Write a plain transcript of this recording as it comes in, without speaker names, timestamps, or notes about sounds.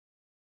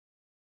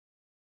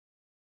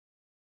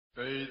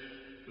Fate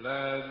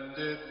planned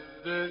it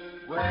this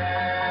way.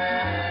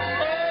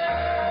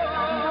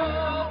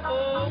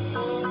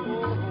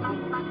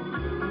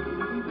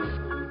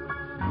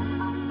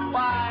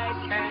 Why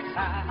can't I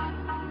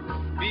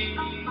be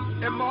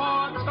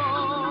immortal?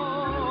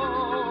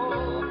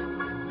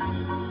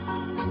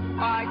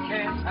 Why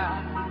can't I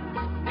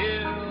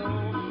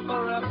live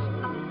forever?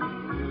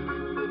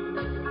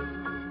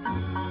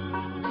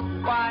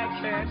 Why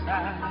can't I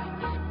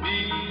be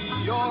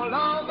your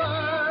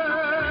lover?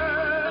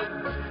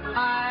 I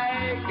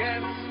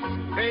guess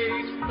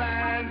fate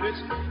planned it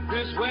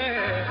this way.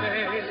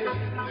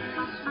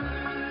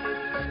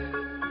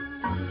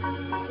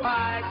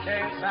 Why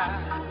can't I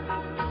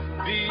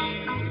be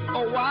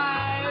a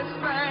wise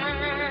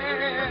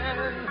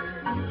man?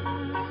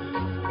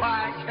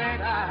 Why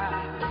can't I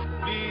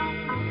be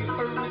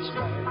a rich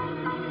man?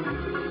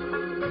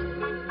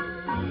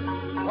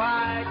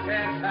 Why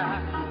can't I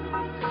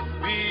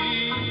be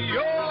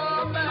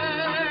your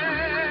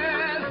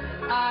man?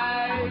 I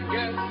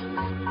guess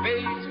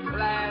fate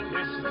planned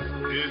it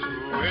this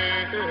way.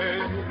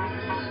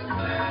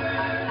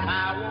 I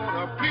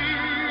wanna be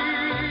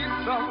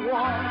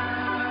someone.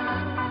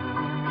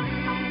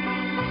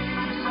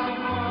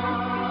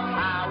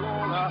 I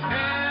wanna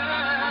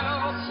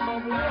help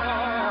someone.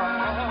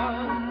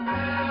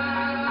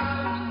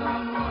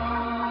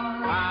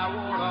 I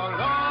wanna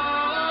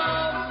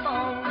love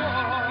someone.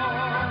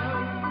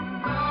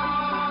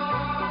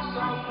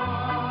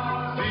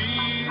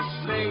 These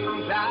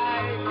things I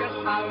guess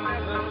I'll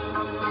never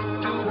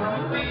do or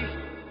be.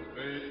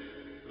 Fate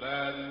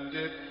planned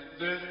it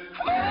this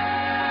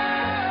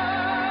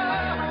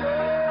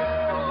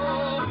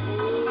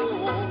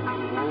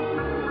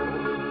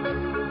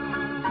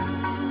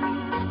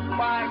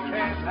Why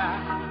can't I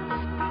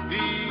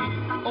be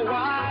a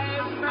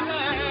wise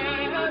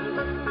man?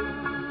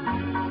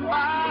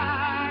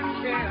 Why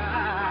can't I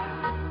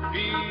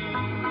be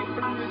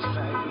a rich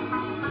man?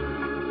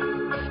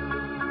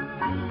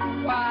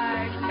 Why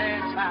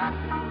can't I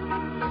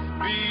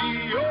be